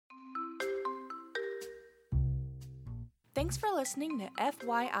Thanks for listening to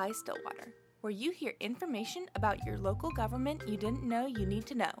FYI Stillwater, where you hear information about your local government you didn't know you need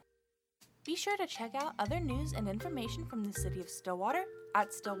to know. Be sure to check out other news and information from the City of Stillwater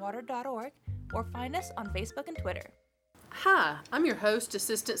at stillwater.org or find us on Facebook and Twitter. Hi, I'm your host,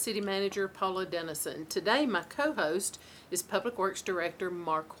 Assistant City Manager Paula Dennison. Today, my co-host is Public Works Director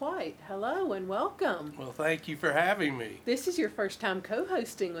Mark White. Hello and welcome. Well, thank you for having me. This is your first time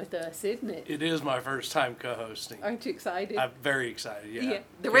co-hosting with us, isn't it? It is my first time co-hosting. Aren't you excited? I'm very excited, yeah.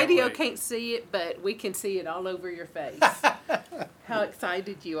 The radio can't see it, but we can see it all over your face. How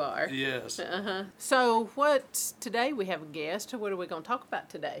excited you are. Yes. So, today we have a guest. What are we going to talk about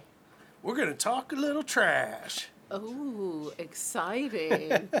today? We're going to talk a little trash. Oh,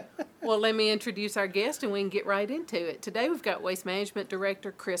 exciting. Well, let me introduce our guest and we can get right into it. Today we've got Waste Management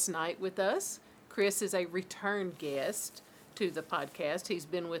Director Chris Knight with us. Chris is a return guest to the podcast. He's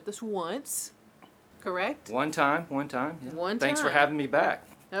been with us once, correct? One time. Yeah. One time. Thanks for having me back.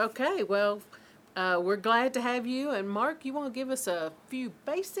 Okay, well, we're glad to have you. And Mark, you want to give us a few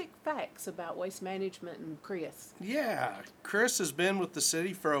basic facts about waste management and Chris? Yeah, Chris has been with the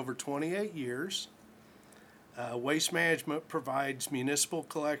city for over 28 years. Waste Management provides municipal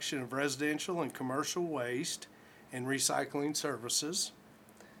collection of residential and commercial waste and recycling services.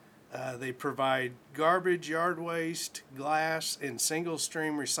 They provide garbage, yard waste, glass, and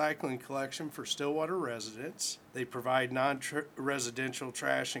single-stream recycling collection for Stillwater residents. They provide non-residential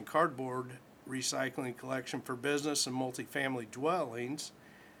trash and cardboard recycling collection for business and multifamily dwellings.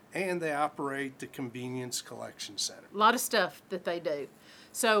 And they operate the Convenience Collection Center. A lot of stuff that they do.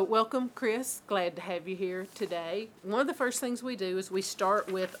 So welcome, Chris. Glad to have you here today. One of the first things we do is we start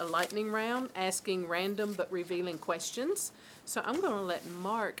with a lightning round, asking random but revealing questions. So I'm going to let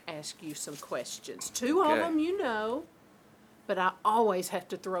Mark ask you some questions. Two of them you know, but I always have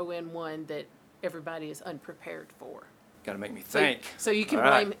to throw in one that everybody is unprepared for. Got to make me think. So you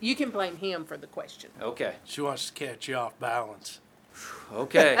can blame him for the question. Okay. She wants to catch you off balance.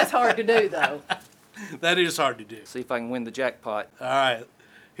 Okay. That's hard to do, though. That is hard to do. See if I can win the jackpot. All right.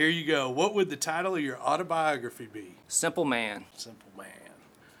 Here you go. What would the title of your autobiography be? Simple man. Simple man.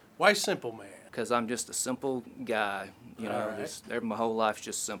 Why simple man? Because I'm just a simple guy. You know, right. my whole life's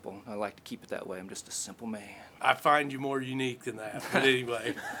just simple. I like to keep it that way. I'm just a simple man. I find you more unique than that. But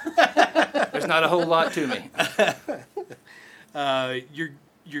anyway. There's not a whole lot to me.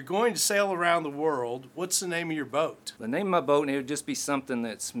 You're going to sail around the world. What's the name of your boat? The name of my boat, and it would just be something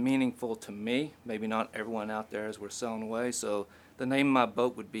that's meaningful to me. Maybe not everyone out there as we're sailing away. So the name of my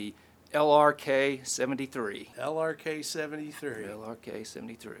boat would be LRK 73. LRK 73. LRK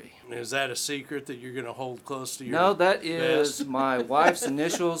 73. Is that a secret that you're going to hold close to your No, that is vest? my wife's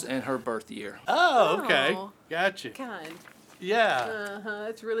initials and her birth year. Oh, okay. Aw. Gotcha. Kind. Yeah.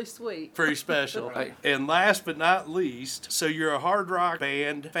 It's really sweet. Pretty special. Right. And last but not least, so you're a hard rock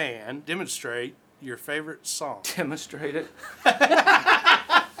band fan. Demonstrate your favorite song. Demonstrate it?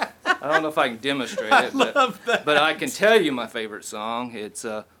 I don't know if I can demonstrate it, but I can tell you my favorite song. It's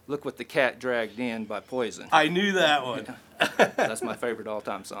Look What the Cat Dragged In by Poison. I knew that one. That's my favorite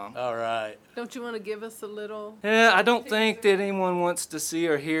all-time song. All right. Don't you want to give us a little? Yeah, I don't think that anyone wants to see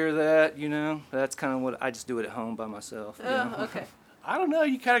or hear that, you know. That's kind of what I just do it at home by myself. You know? Okay. I don't know.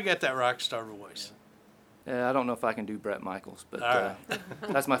 You kind of got that rock star voice. Yeah, I don't know if I can do Bret Michaels, but All right.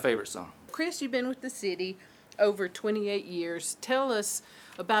 that's my favorite song. Chris, you've been with the city over 28 years. Tell us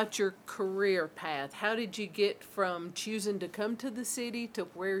about your career path. How did you get from choosing to come to the city to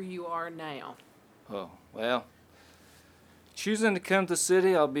where you are now? Oh, well, choosing to come to the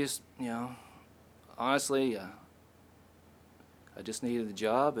city, I'll be, honestly, I just needed a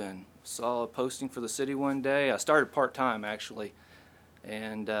job and saw a posting for the city one day. I started part-time, actually,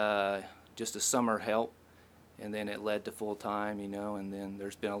 and just a summer help, and then it led to full-time, and then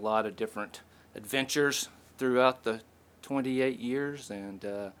there's been a lot of different adventures throughout the 28 years, and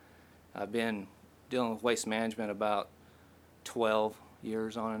I've been dealing with waste management about 12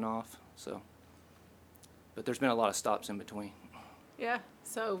 years on and off, but there's been a lot of stops in between. Yeah.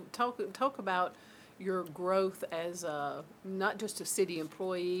 So talk about your growth as not just a city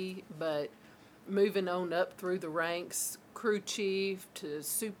employee, but moving on up through the ranks, crew chief to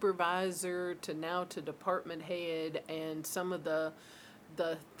supervisor to now to department head, and some of the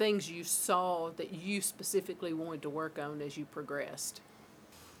things you saw that you specifically wanted to work on as you progressed.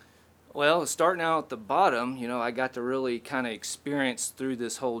 Well, starting out at the bottom, I got to really kind of experience through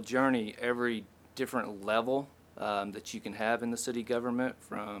this whole journey every different level that you can have in the city government,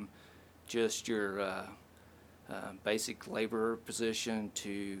 from just your basic laborer position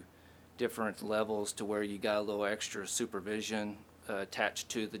to different levels to where you got a little extra supervision attached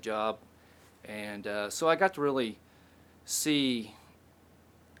to the job. And so I got to really see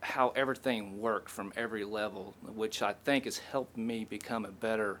how everything worked from every level, which I think has helped me become a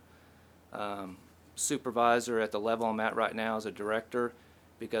better supervisor at the level I'm at right now as a director,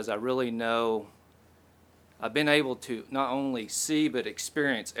 because I really know I've been able to not only see but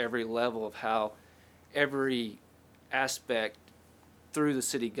experience every level of how every aspect through the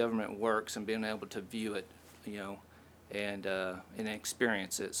city government works, and being able to view it, and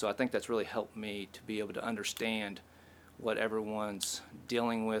experience it. So I think that's really helped me to be able to understand what everyone's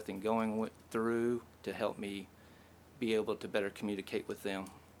dealing with and going through, to help me be able to better communicate with them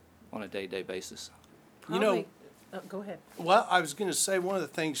on a day-to-day basis. Probably, go ahead. Well, I was going to say one of the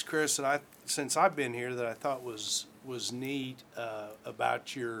things, Chris, that since I've been here, that I thought was neat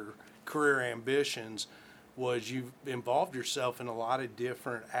about your career ambitions was you've involved yourself in a lot of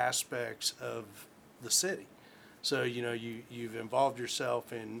different aspects of the city. So, you've involved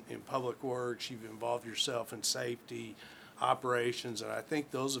yourself in public works, you've involved yourself in safety, operations, and I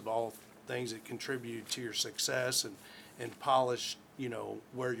think those are all things that contribute to your success and polish,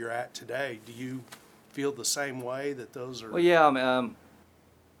 where you're at today. Do you feel the same way, that those are? Well, yeah,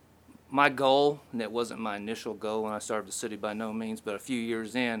 my goal, and it wasn't my initial goal when I started the city by no means, but a few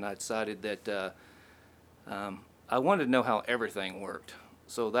years in, I decided that I wanted to know how everything worked.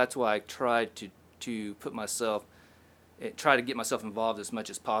 So that's why I tried to put myself, try to get myself involved as much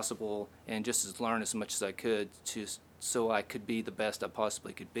as possible, and just learn as much as I could, so I could be the best I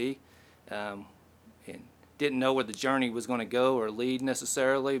possibly could be. And didn't know where the journey was going to go or lead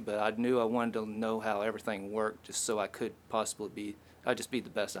necessarily, but I knew I wanted to know how everything worked, just so I could possibly be, I'd just be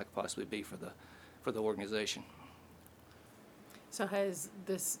the best I could possibly be for the organization. So has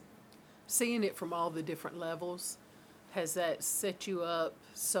this, seeing it from all the different levels, has that set you up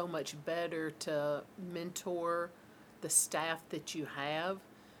so much better to mentor the staff that you have,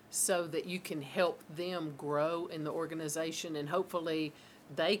 so that you can help them grow in the organization, and hopefully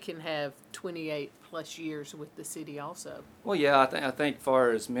they can have 28 plus years with the city also? Well, yeah, I think as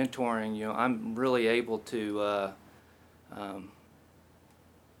far as mentoring, I'm really able to,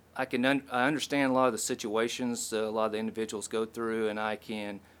 I understand a lot of the situations a lot of the individuals go through, and I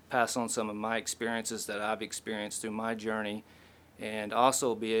can pass on some of my experiences that I've experienced through my journey, and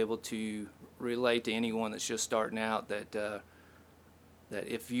also be able to relate to anyone that's just starting out that that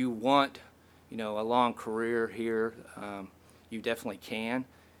if you want, a long career here, you definitely can.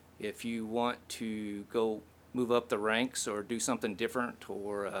 If you want to go move up the ranks or do something different,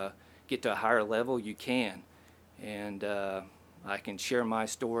 or get to a higher level, you can. And I can share my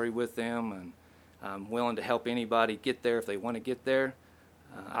story with them, and I'm willing to help anybody get there if they want to get there.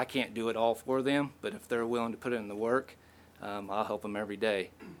 I can't do it all for them, but if they're willing to put in the work, I'll help them every day.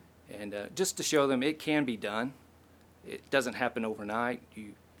 And just to show them it can be done. It doesn't happen overnight.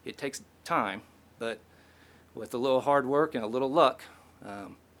 It takes time, but with a little hard work and a little luck,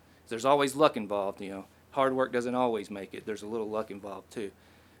 there's always luck involved. Hard work doesn't always make it. There's a little luck involved too.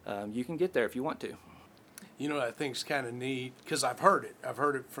 You can get there if you want to. I think it's kind of neat, because I've heard it. I've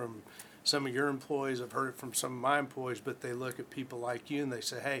heard it from some of your employees. I've heard it from some of my employees, but they look at people like you and they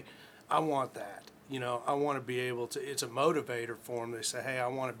say, hey, I want that. I want to be able to, it's a motivator for them. They say, hey, I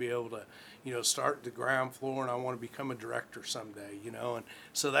want to be able to, start at the ground floor, and I want to become a director someday, and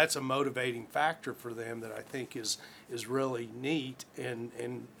so that's a motivating factor for them that I think is really neat, and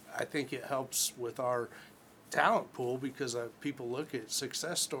I think it helps with our talent pool, because people look at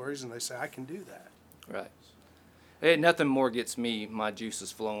success stories and they say, I can do that. Right. Nothing more gets my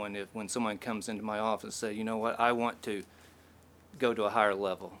juices flowing when someone comes into my office and say, you know what, I want to go to a higher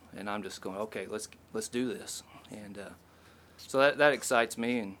level, and I'm just going, okay, let's do this. And so that excites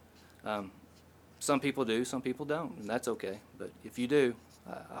me, and some people do, some people don't, and that's okay. But if you do,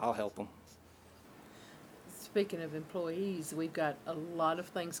 I'll help them. Speaking of employees, we've got a lot of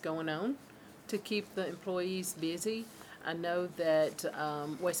things going on to keep the employees busy. I know that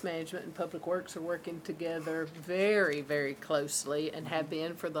Waste Management and Public Works are working together very, very closely, and have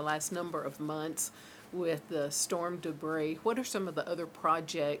been for the last number of months with the storm debris. What are some of the other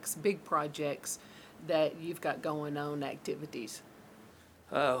projects, big projects, that you've got going on, activities?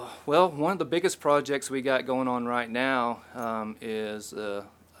 Well, one of the biggest projects we got going on right now is a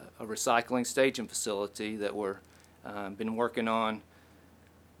recycling staging facility that we're been working on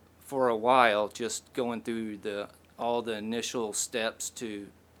for a while, just going through all the initial steps to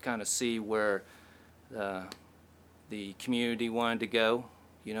kind of see where the community wanted to go,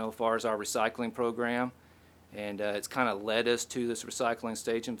 as far as our recycling program. And it's kind of led us to this recycling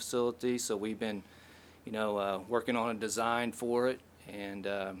staging facility. So we've been, working on a design for it. And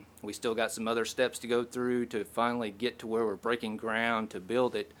we still got some other steps to go through to finally get to where we're breaking ground to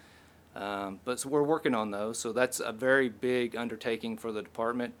build it. But so we're working on those. So that's a very big undertaking for the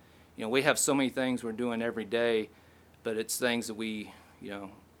department. We have so many things we're doing every day, but it's things that we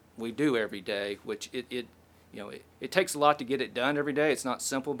do every day, which it takes a lot to get it done every day. It's not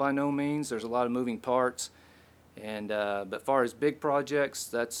simple by no means. There's a lot of moving parts. And but far as big projects,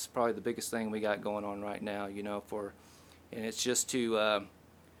 that's probably the biggest thing we got going on right now, and it's just to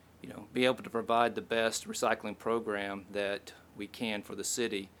be able to provide the best recycling program that we can for the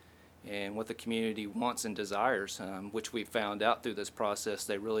city and what the community wants and desires, which we found out through this process.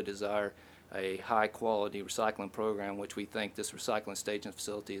 They really desire a high quality recycling program, which we think this recycling station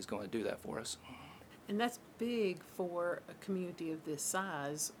facility is going to do that for us. And that's big for a community of this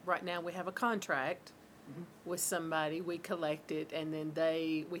size. Right now we have a contract with somebody, we collect it, and then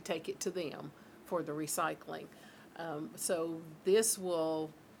we take it to them for the recycling. So this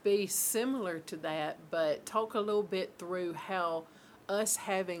will be similar to that, but talk a little bit through how us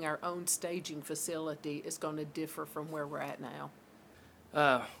having our own staging facility is going to differ from where we're at now.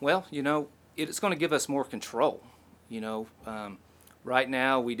 Well, it's going to give us more control. Right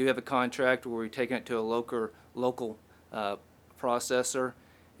now we do have a contract where we're taking it to a local processor,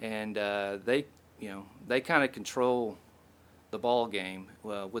 and they kind of control the ball game.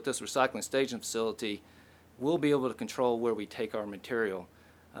 With this recycling station facility, we'll be able to control where we take our material,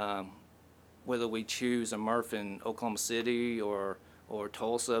 whether we choose a MRF in Oklahoma City or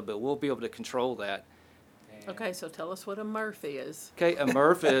Tulsa, but we'll be able to control that. Okay, so tell us what a MRF is. Okay, a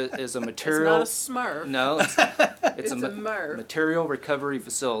MRF is a material. It's not a Smurf. No, it's a MRF. Material recovery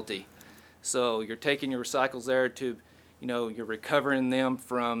facility. So you're taking your recycles there to, you're recovering them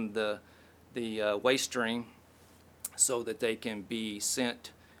from the waste stream so that they can be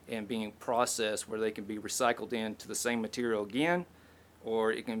sent and being processed where they can be recycled into the same material again,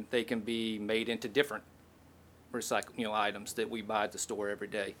 or they can be made into different items that we buy at the store every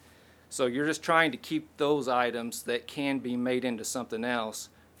day. So you're just trying to keep those items that can be made into something else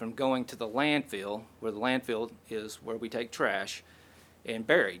from going to the landfill, where the landfill is where we take trash, and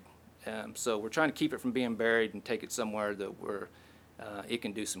buried. So we're trying to keep it from being buried and take it somewhere that it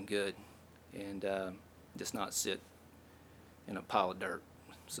can do some good, and just not sit in a pile of dirt.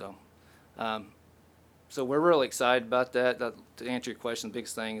 So we're really excited about that. To answer your question, the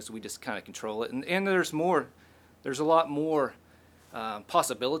biggest thing is we just kind of control it, and there's a lot more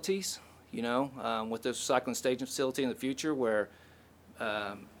possibilities, with this recycling station facility in the future, where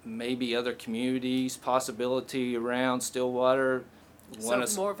maybe other communities, possibility around Stillwater. So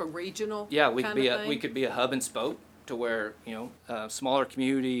more of a regional. Yeah, we could be a hub and spoke to where smaller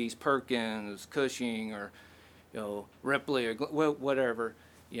communities, Perkins, Cushing, or Ripley, or whatever.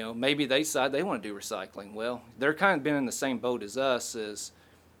 Maybe they decide they want to do recycling. Well, they're kind of been in the same boat as us. Is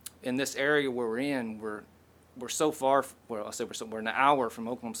in this area where we're in, we're so far. Well, I'll say we're an hour from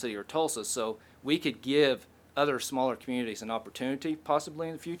Oklahoma City or Tulsa, so we could give other smaller communities an opportunity, possibly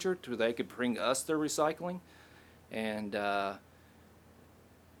in the future, to where they could bring us their recycling, and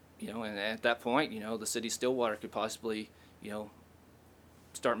and at that point, the city of Stillwater could possibly,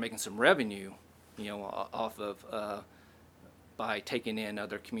 start making some revenue, off of by taking in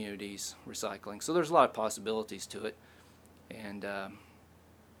other communities' recycling. So there's a lot of possibilities to it, and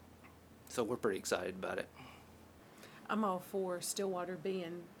so we're pretty excited about it. I'm all for Stillwater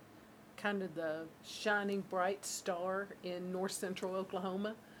being kind of the shining bright star in north central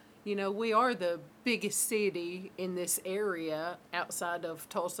Oklahoma. We are the biggest city in this area outside of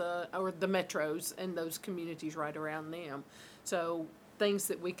Tulsa, or the metros and those communities right around them. So things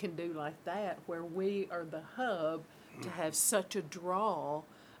that we can do like that, where we are the hub to have such a draw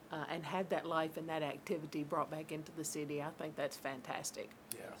and have that life and that activity brought back into the city, I think that's fantastic.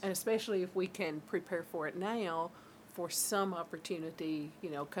 Yeah. And especially if we can prepare for it now, for some opportunity,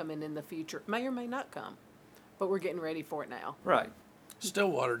 coming in the future. May or may not come, but we're getting ready for it now. Right.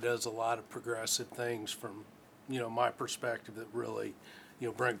 Stillwater does a lot of progressive things from, my perspective that really,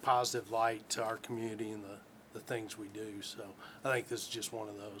 bring positive light to our community and the things we do. So I think this is just one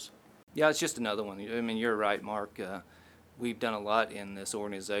of those. Yeah, it's just another one. I mean, you're right, Mark. We've done a lot in this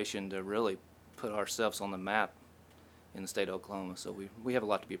organization to really put ourselves on the map in the state of Oklahoma. So we have a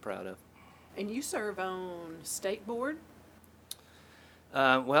lot to be proud of. And you serve on state board?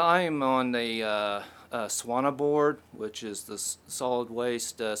 Well, I am on the SWANA board, which is the Solid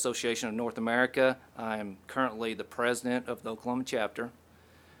Waste Association of North America. I am currently the president of the Oklahoma chapter.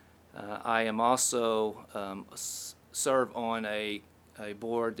 I am also serve on a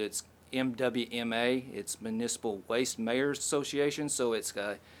board that's MWMA. It's Municipal Waste Mayors Association. So it's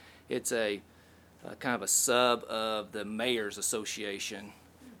a kind of a sub of the Mayors Association.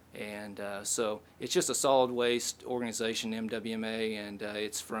 And so it's just a solid waste organization, MWMA, and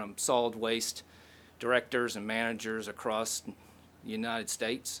it's from solid waste directors and managers across the United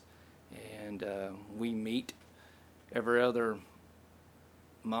States. And we meet every other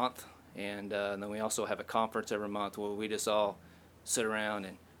month, and then we also have a conference every month where we just all sit around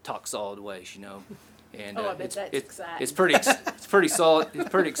and talk solid waste, you know. And Oh, I bet that's exciting. it's pretty solid. It's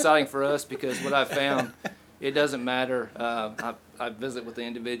pretty exciting for us because what I've found, it doesn't matter. I visit with the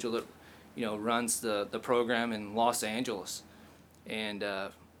individual that, you know, runs the program in Los Angeles, and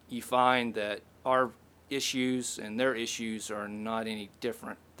you find that our issues and their issues are not any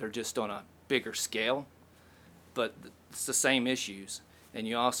different. They're just on a bigger scale, but it's the same issues. And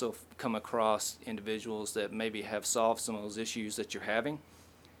you also come across individuals that maybe have solved some of those issues that you're having,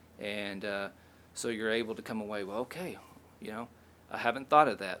 and so you're able to come away, well, okay, you know, I haven't thought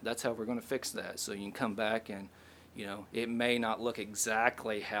of that. That's how we're going to fix that. So you can come back and, you know, it may not look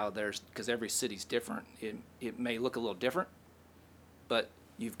exactly how because every city's different. It may look a little different, but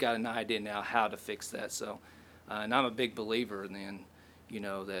you've got an idea now how to fix that. So, and I'm a big believer in, you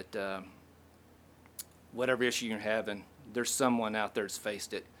know, that whatever issue you're having, there's someone out there that's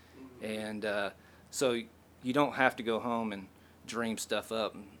faced it. And so you don't have to go home and dream stuff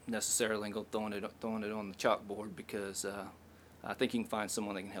up necessarily and go throwing it on the chalkboard, because I think you can find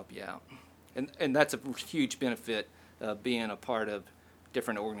someone that can help you out. And that's a huge benefit of being a part of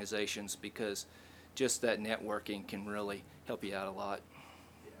different organizations, because just that networking can really help you out a lot.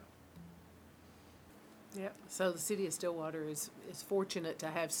 Yeah. So the city of Stillwater is fortunate to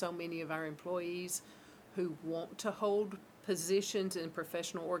have so many of our employees who want to hold positions in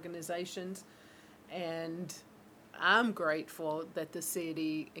professional organizations, and I'm grateful that the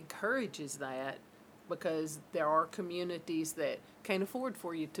city encourages that, because there are communities that can't afford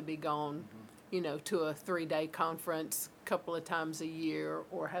for you to be gone, you know, to a 3-day conference a couple of times a year,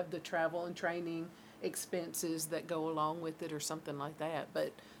 or have the travel and training expenses that go along with it or something like that.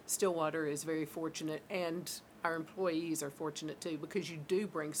 But Stillwater is very fortunate, and our employees are fortunate too, because you do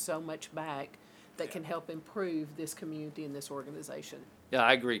bring so much back that can help improve this community and this organization. Yeah,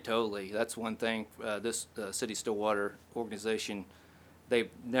 I agree totally. That's one thing. This City Stillwater organization, they've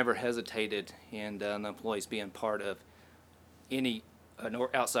never hesitated in the employees being part of any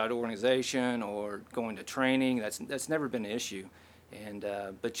outside organization or going to training. That's never been an issue. And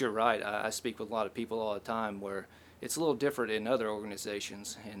but you're right. I speak with a lot of people all the time where it's a little different in other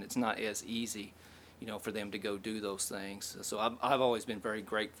organizations, and it's not as easy, you know, for them to go do those things. So I've always been very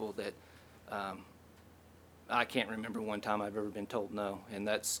grateful that. I can't remember one time I've ever been told no, and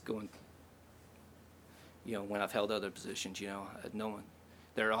that's going, you know, when I've held other positions, you know, no one,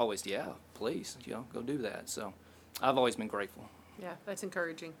 they're always, yeah, please, you know, go do that. So I've always been grateful. Yeah, that's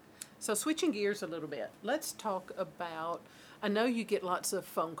encouraging. So switching gears a little bit, let's talk about, I know you get lots of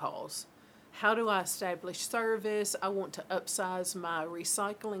phone calls. How do I establish service? I want to upsize my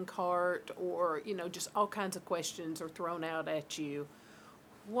recycling cart, or, you know, just all kinds of questions are thrown out at you.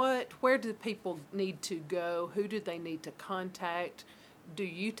 Where do people need to go? Who do they need to contact? Do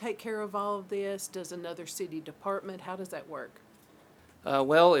you take care of all of this? Does another city department? How does that work?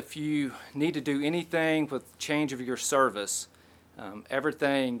 Well, if you need to do anything with change of your service,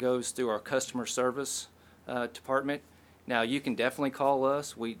 everything goes through our customer service department. Now, you can definitely call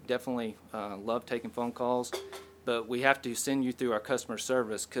us. We definitely love taking phone calls, but we have to send you through our customer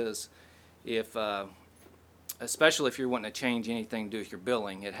service, because especially if you're wanting to change anything to do with your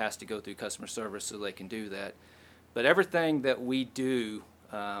billing, it has to go through customer service so they can do that. But everything that we do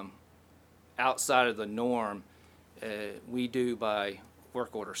outside of the norm, we do by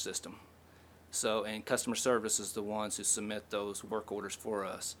work order system. So, and customer service is the ones who submit those work orders for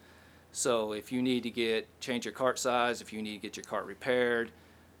us. So if you need to change your cart size, if you need to get your cart repaired,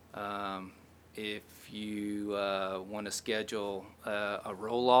 if you want to schedule a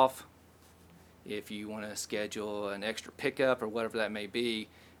roll-off, if you want to schedule an extra pickup or whatever that may be,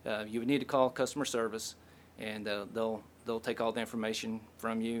 you would need to call customer service, and they'll take all the information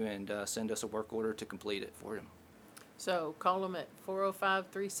from you and send us a work order to complete it for you. So call them at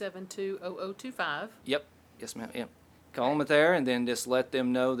 405-372-0025. Yep. Yes, ma'am. Yep. Call them there, and then just let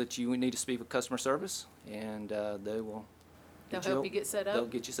them know that you need to speak with customer service, and they'll help you get set up? They'll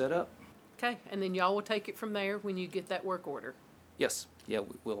get you set up. Okay, and then y'all will take it from there when you get that work order. Yes. Yeah,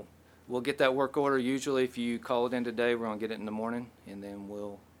 we'll get that work order. Usually if you call it in today, we're going to get it in the morning, and then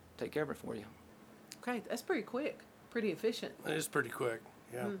we'll take care of it for you. Okay, that's pretty quick, pretty efficient. It is pretty quick,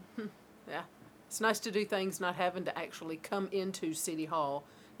 yeah. Mm-hmm. Yeah. It's nice to do things not having to actually come into City Hall.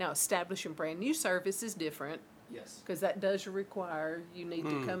 Now, establishing brand new service is different, Yes. because that does require you need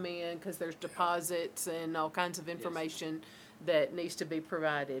to come in, because there's deposits and all kinds of information that needs to be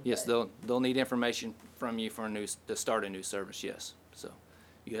provided. Yes, but- they'll need information from you to start a new service, yes. So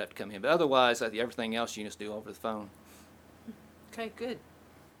you have to come in. But otherwise, everything else you just do over the phone. Okay, good.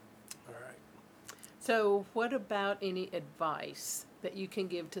 All right. So what about any advice that you can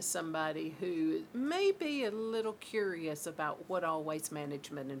give to somebody who may be a little curious about what all waste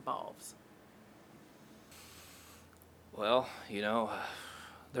management involves? Well,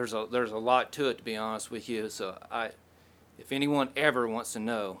 there's a lot to it, to be honest with you. So if anyone ever wants to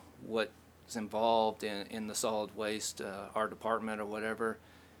know what's involved in the solid waste, our department or whatever,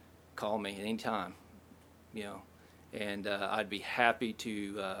 call me anytime, and I'd be happy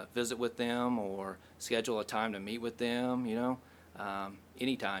to visit with them or schedule a time to meet with them,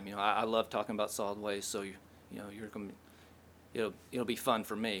 anytime. I love talking about solid waste, so you're gonna, it'll be fun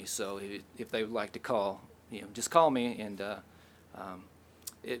for me. So if they would like to call, just call me, and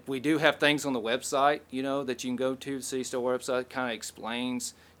we do have things on the website, that you can go to. The City Store website kind of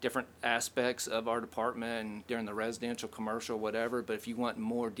explains different aspects of our department and during the residential, commercial, whatever. But if you want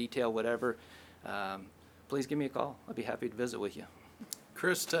more detail, whatever, please give me a call. I'd be happy to visit with you.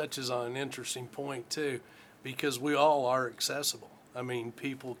 Chris touches on an interesting point too, because we all are accessible. I mean,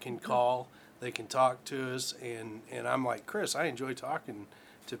 people can call, they can talk to us, and I'm like, Chris, I enjoy talking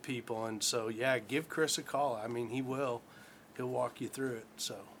to people, and so yeah, give Chris a call. I mean, he'll walk you through it.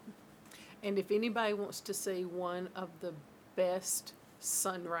 So, And if anybody wants to see one of the best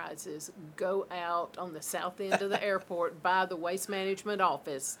sunrises, go out on the south end of the airport by the waste management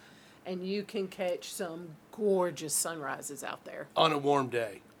office, and you can catch some gorgeous sunrises out there. on a warm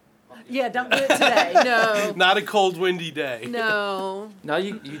day, Yeah, don't do it today. No. not a cold, windy day. No. No,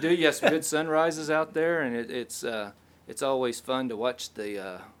 you do. You have some good sunrises out there, and it's always fun to watch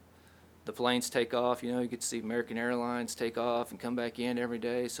the planes take off. You get to see American Airlines take off and come back in every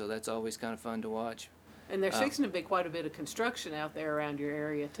day, so that's always kind of fun to watch. And there's fixing to be quite a bit of construction out there around your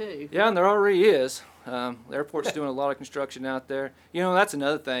area, too. Yeah, and there already is. The airport's doing a lot of construction out there. That's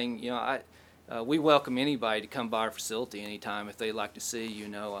another thing. We welcome anybody to come by our facility anytime if they'd like to see,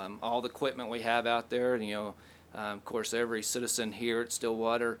 all the equipment we have out there. Of course, every citizen here at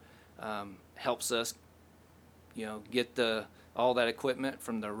Stillwater helps us, get all that equipment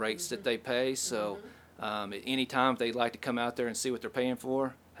from the rates that they pay. So at any time if they'd like to come out there and see what they're paying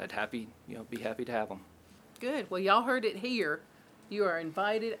for, I'd be happy to have them. Good. Well, y'all heard it here. You are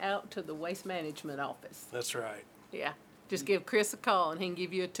invited out to the waste management office. That's right. Yeah. Just give Chris a call and he can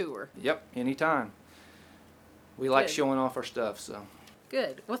give you a tour. Yep, anytime. We like Good. showing off our stuff, so.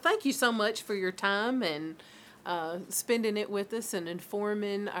 Good. Well, thank you so much for your time and spending it with us and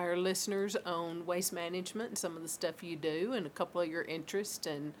informing our listeners on waste management and some of the stuff you do and a couple of your interests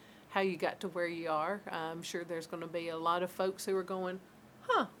and how you got to where you are. I'm sure there's going to be a lot of folks who are going,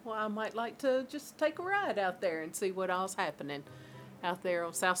 well, I might like to just take a ride out there and see what all's happening out there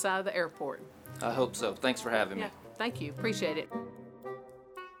on the south side of the airport. I hope so. Thanks for having me. Yeah, thank you. Appreciate it.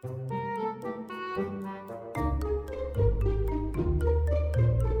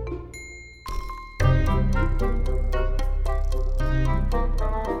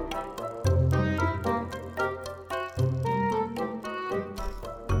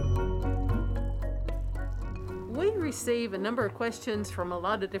 We receive a number of questions from a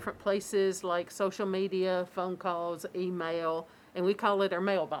lot of different places like social media, phone calls, email, and we call it our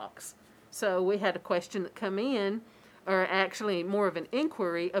mailbox. So we had a question that come in, or actually more of an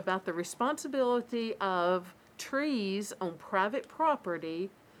inquiry about the responsibility of trees on private property.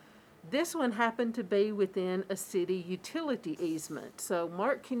 This one happened to be within a city utility easement. So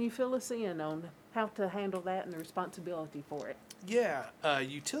Mark, can you fill us in on how to handle that and the responsibility for it? Yeah,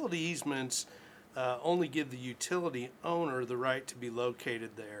 utility easements only give the utility owner the right to be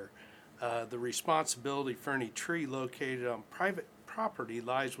located there. The responsibility for any tree located on private property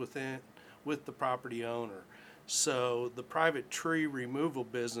lies with the property owner. So the private tree removal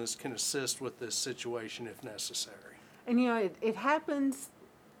business can assist with this situation if necessary. And it happens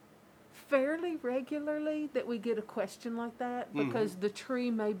fairly regularly that we get a question like that because the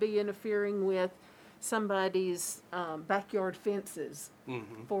tree may be interfering with somebody's backyard fences,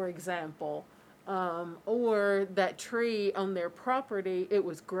 for example. Or that tree on their property, it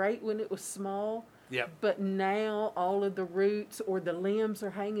was great when it was small, Yep. but now all of the roots or the limbs are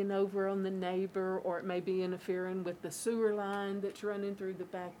hanging over on the neighbor, or it may be interfering with the sewer line that's running through the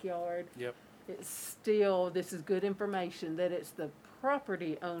backyard. Yep. It's still, this is good information, that it's the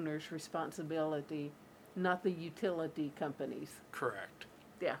property owner's responsibility, not the utility company's. Correct.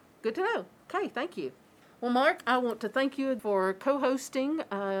 Yeah, good to know. Okay, thank you. Well, Mark, I want to thank you for co-hosting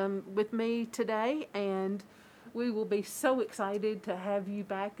with me today, and We will be so excited to have you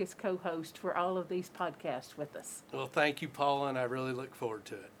back as co-host for all of these podcasts with us. Well, thank you, Paula, and I really look forward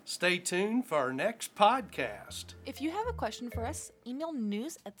to it. Stay tuned for our next podcast. If you have a question for us, email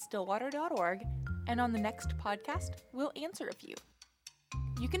news@stillwater.org, and on the next podcast, we'll answer a few.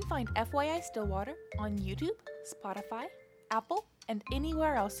 You can find FYI Stillwater on YouTube, Spotify, Apple, and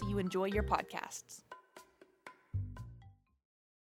anywhere else you enjoy your podcasts.